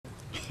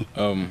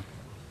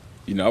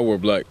You know, I wore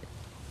black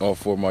all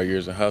 4 of my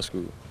years in high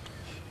school.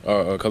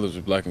 Our colors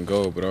were black and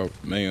gold, but our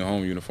main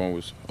home uniform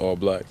was all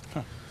black.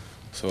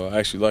 So I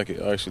actually like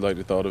it. I actually like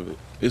the thought of it.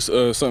 It's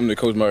something that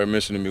Coach Meyer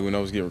mentioned to me when I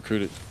was getting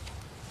recruited.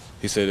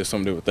 He said it's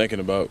something they were thinking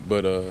about,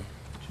 but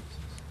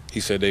he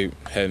said they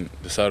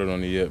hadn't decided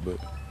on it yet, but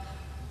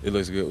it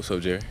looks good. What's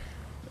up, Jerry?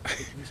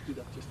 Can you speed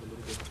up just a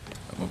little bit?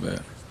 My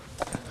bad.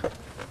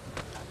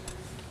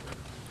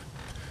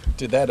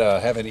 Did that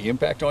have any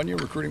impact on you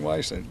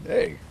recruiting-wise? And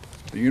hey,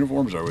 the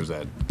uniforms, or was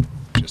that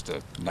just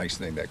a nice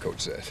thing that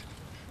coach said?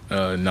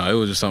 No, it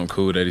was just something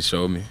cool that he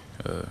showed me.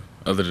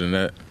 Other than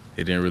that,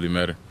 it didn't really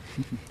matter.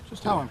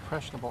 Just how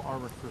impressionable are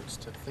recruits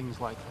to things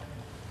like that?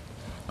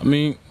 I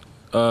mean,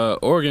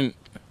 Oregon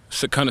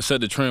kind of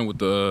set the trend with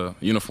the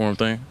uniform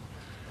thing.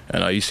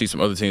 And you see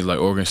some other teams like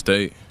Oregon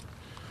State,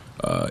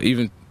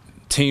 even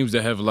teams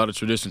that have a lot of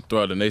tradition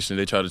throughout the nation,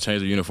 they try to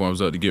change their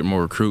uniforms up to get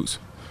more recruits.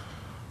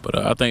 But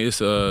I think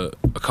it's a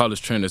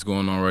college trend that's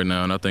going on right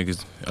now, and I think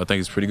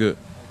it's pretty good.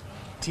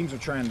 Teams are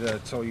trying to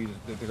tell you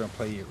that they're going to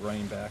play you at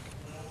running back.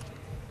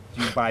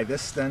 Do you buy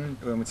this then?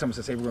 When someone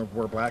says, hey, we're going to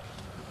wear black,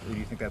 or do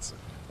you think that's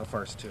a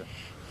farce too?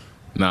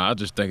 Nah, I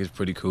just think it's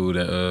pretty cool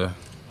that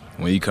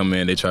when you come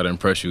in, they try to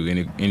impress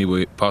you any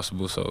way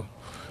possible. So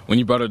when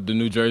you brought up the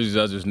new jerseys,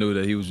 I just knew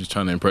that he was just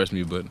trying to impress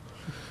me, but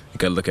you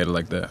got to look at it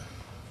like that.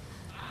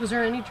 Was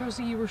there any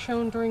jersey you were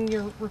shown during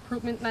your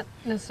recruitment, not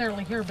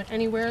necessarily here, but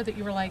anywhere, that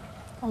you were like,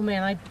 oh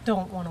man, I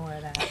don't want to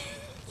wear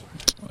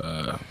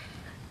that?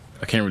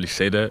 I can't really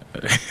say that.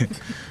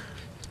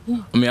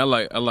 I mean, I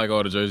like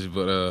all the jerseys,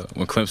 but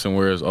when Clemson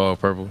wears all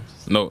purple,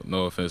 no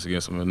offense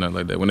against them or nothing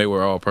like that. When they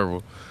wear all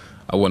purple,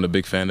 I wasn't a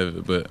big fan of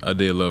it, but I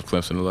did love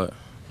Clemson a lot.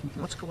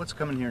 What's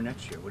coming here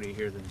next year? What do you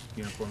hear the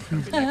uniform's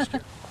going to be next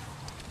year?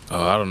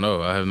 Oh, I don't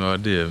know. I have no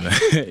idea,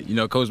 man. You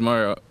know, Coach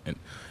Meyer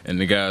and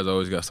the guys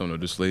always got something up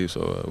their sleeve,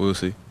 so we'll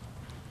see.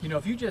 You know,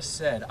 if you just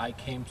said, I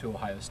came to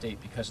Ohio State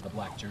because of the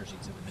black jerseys,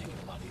 it would make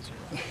it a lot easier.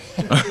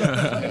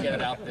 Let me get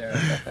it out there.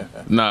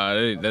 Nah,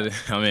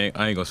 I mean,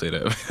 I ain't gonna say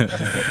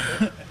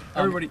that.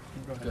 Everybody,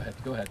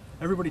 Go ahead.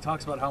 Everybody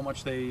talks about how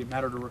much they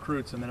matter to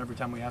recruits, and then every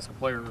time we ask a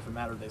player if it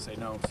mattered, they say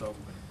no. So,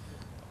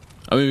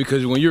 I mean,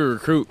 because when you're a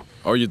recruit,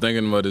 all you're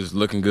thinking about is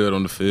looking good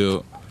on the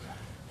field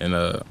and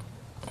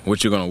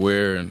what you're gonna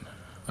wear and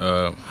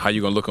how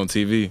you're gonna look on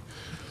TV.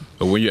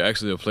 But when you're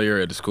actually a player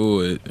at the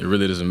school, it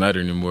really doesn't matter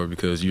anymore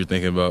because you're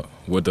thinking about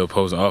what the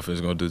opposing offense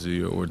is going to do to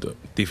you or what the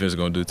defense is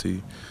going to do to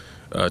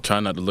you. Try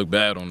not to look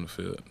bad on the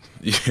field.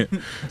 Yeah.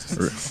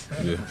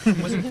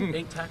 Was it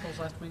 8 tackles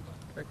last week,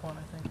 Raekwon,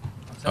 I think?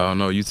 I don't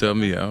know. You tell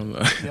me. I don't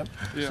know. yep.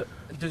 Yeah.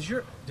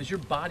 So does your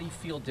body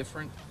feel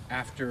different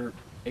after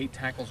 8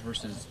 tackles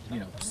versus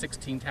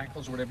 16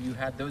 tackles or whatever you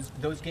had?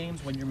 Those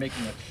games when you're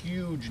making a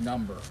huge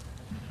number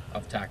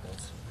of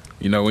tackles.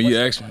 You know, when you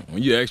ask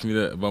me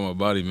that about my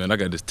body, man, I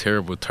got this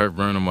terrible turf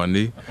burn on my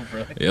knee. Oh,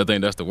 really? Yeah, I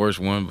think that's the worst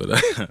one.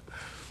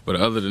 But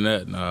other than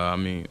that, nah, I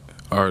mean,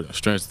 our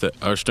strength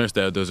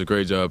staff does a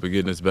great job of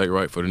getting us back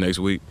right for the next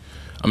week.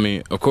 I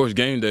mean, of course,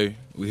 game day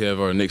we have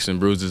our nicks and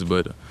bruises,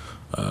 but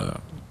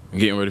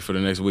getting ready for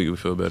the next week, we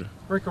feel better.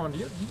 Raekwon, do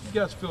you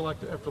guys feel like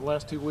after the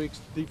last 2 weeks,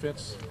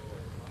 defense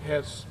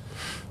has,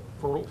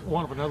 for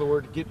want of another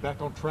word, to get back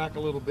on track a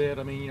little bit?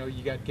 I mean,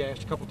 you got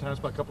gashed a couple of times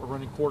by a couple of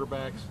running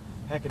quarterbacks.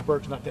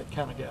 Hackenberg's not that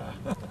kind of guy.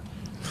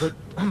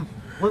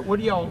 But what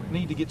do y'all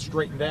need to get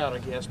straightened out, I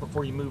guess,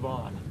 before you move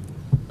on?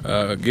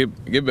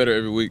 Get better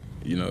every week.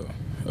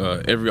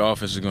 Every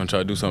offense is going to try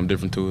to do something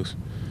different to us.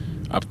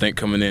 I think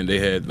coming in, they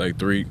had like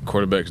 3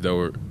 quarterbacks that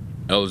were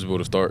eligible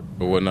to start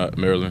or whatnot,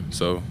 Maryland.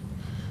 So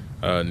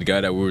the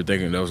guy that we were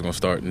thinking that was going to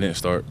start didn't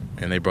start,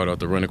 and they brought out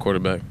the running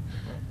quarterback.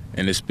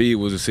 And his speed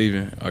was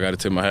deceiving. I got to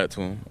tip my hat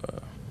to him.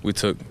 We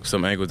took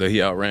some angles that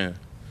he outran.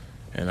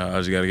 And I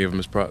just got to give him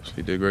his props.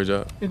 He did a great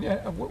job. And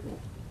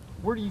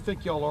where do you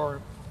think y'all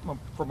are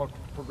from a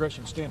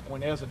progression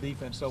standpoint as a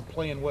defense, so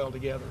playing well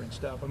together and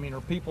stuff? I mean, are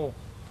people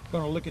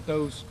going to look at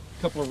those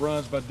couple of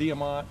runs by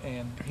Diamont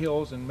and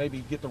Hills and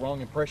maybe get the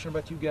wrong impression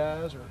about you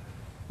guys? Or,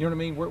 you know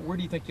what I mean? Where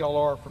do you think y'all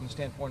are from the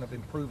standpoint of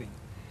improving?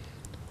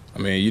 I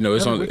mean, it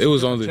was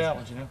only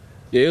challenge,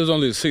 Yeah, it was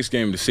only the 6th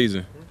game of the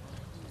season.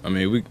 I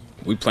mean,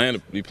 we plan to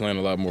be playing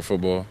a lot more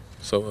football.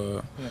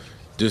 So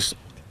just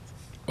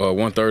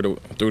 1/3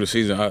 through the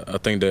season, I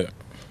think that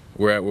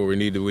we're at where we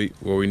need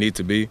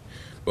to be,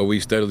 but we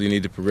steadily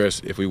need to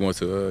progress if we want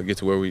to get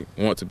to where we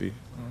want to be.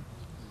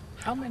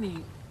 How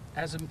many,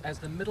 as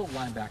the middle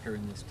linebacker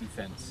in this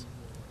defense,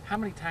 how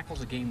many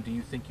tackles a game do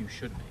you think you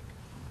should make?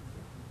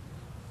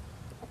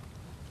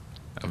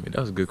 I mean,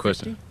 that's a good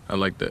question. 50? I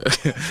like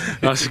that.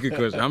 That's a good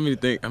question. How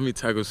many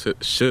tackles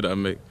should I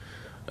make?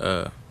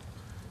 How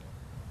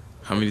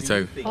many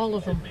tackles? All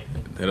of them.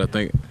 That I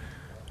think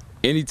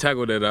any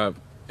tackle that I've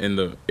in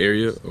the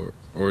area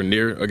or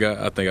near a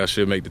guy, I think I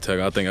should make the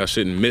tackle. I think I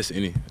shouldn't miss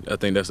any. I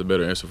think that's a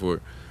better answer for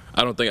it.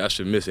 I don't think I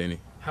should miss any.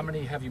 How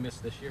many have you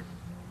missed this year?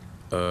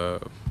 4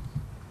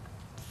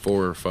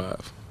 or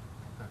 5.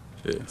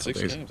 Yeah,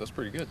 6 games, that's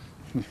pretty good.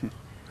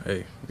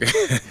 hey.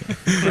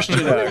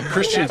 Christian, That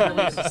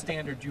really is the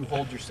standard you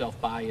hold yourself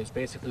by, is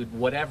basically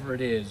whatever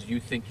it is, you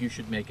think you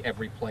should make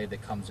every play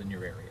that comes in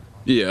your area.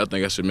 Yeah, I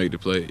think I should make the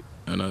play.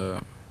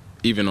 And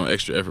even on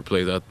extra effort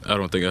plays, I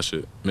don't think I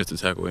should miss the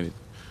tackle or anything.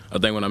 I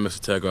think when I miss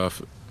a tackle,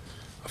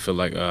 I feel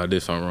like I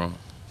did something wrong.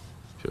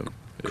 Feel me?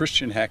 Yeah.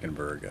 Christian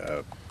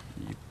Hackenberg,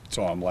 you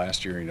saw him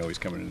last year. You know he's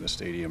coming into the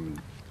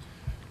stadium.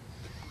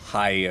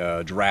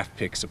 High draft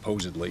pick,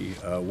 supposedly.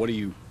 What do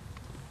you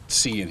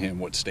see in him?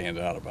 What stands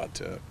out about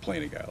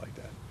playing a guy like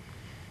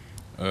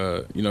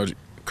that? You know,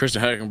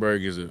 Christian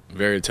Hackenberg is a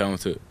very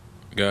talented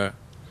guy.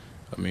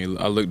 I mean,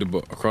 I looked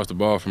across the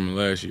ball from him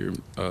last year,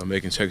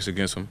 making checks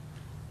against him.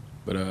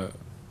 But,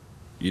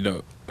 you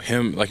know,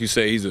 him, like you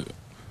say, he's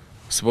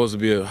supposed to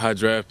be a high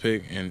draft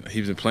pick, and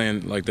he's been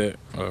playing like that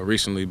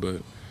recently.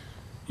 But,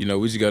 you know,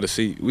 we just got to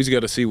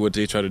see what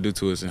they try to do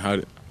to us and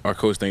how our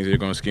coach thinks they're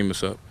going to scheme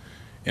us up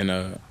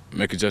and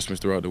make adjustments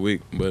throughout the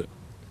week. But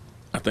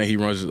I think he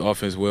runs his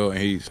offense well,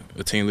 and he's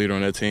a team leader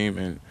on that team,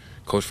 and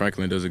Coach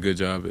Franklin does a good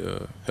job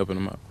helping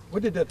him out.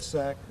 What did that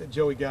sack that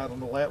Joey got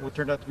on what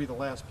turned out to be the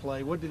last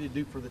play, what did it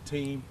do for the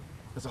team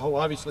as a whole?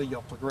 Obviously,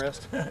 y'all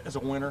progressed as a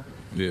winner.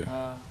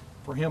 Yeah.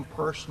 For him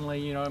personally,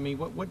 you know, I mean,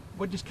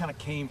 what just kind of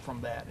came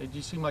from that? It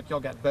just seemed like y'all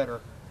got better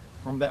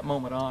from that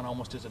moment on,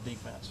 almost as a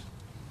defense.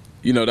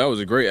 You know, that was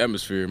a great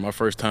atmosphere. My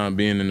first time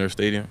being in their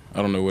stadium.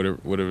 I don't know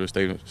whatever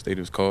the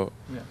stadium's called.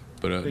 Yeah.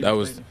 But that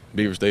was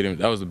Beaver Stadium.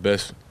 That was the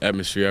best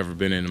atmosphere I've ever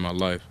been in my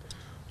life.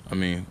 I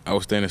mean, I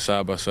was standing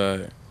side by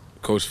side,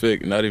 Coach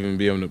Fick, not even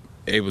being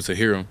able to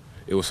hear him.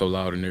 It was so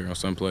loud in there on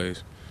some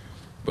plays.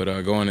 But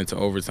going into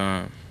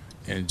overtime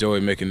and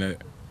Joey making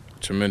that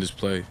tremendous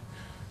play,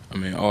 I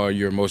mean, all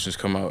your emotions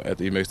come out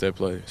after he makes that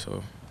play.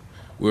 So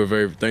we were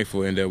very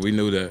thankful in that we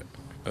knew that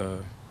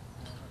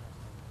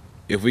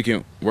if we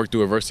can work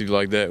through adversity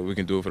like that, we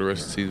can do it for the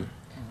rest of the season.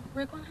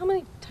 Raekwon, how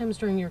many times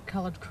during your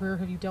college career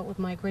have you dealt with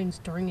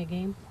migraines during a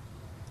game?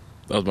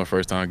 That was my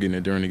first time getting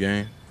it during the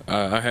game.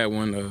 I had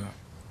one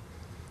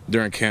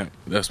during camp.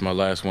 That's my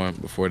last one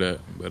before that.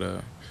 But,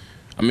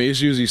 I mean, it's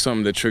usually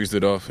something that triggers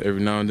it off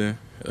every now and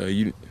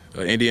then.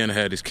 Indiana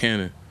had this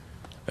cannon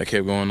that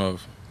kept going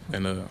off.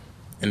 And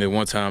then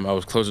one time I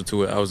was closer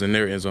to it. I was in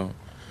their end zone.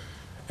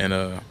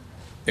 And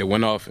it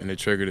went off and it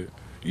triggered it.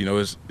 You know,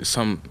 it's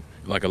something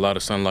like a lot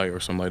of sunlight or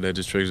something like that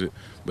just triggers it.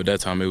 But that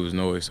time it was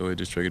noise, so it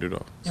just triggered it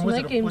off. And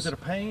was it a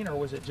pain, or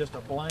was it just a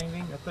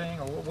blinding, a thing,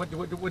 or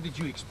what did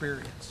you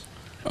experience?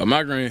 A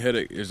migraine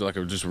headache is like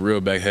just a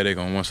real bad headache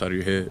on one side of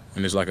your head,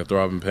 and it's like a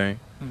throbbing pain.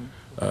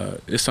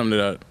 It's something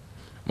that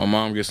my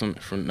mom gets some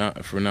from now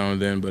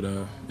and then, but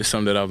it's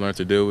something that I've learned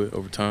to deal with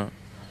over time.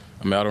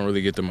 I mean, I don't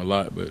really get them a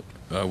lot, but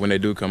when they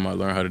do come, I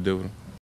learn how to deal with them.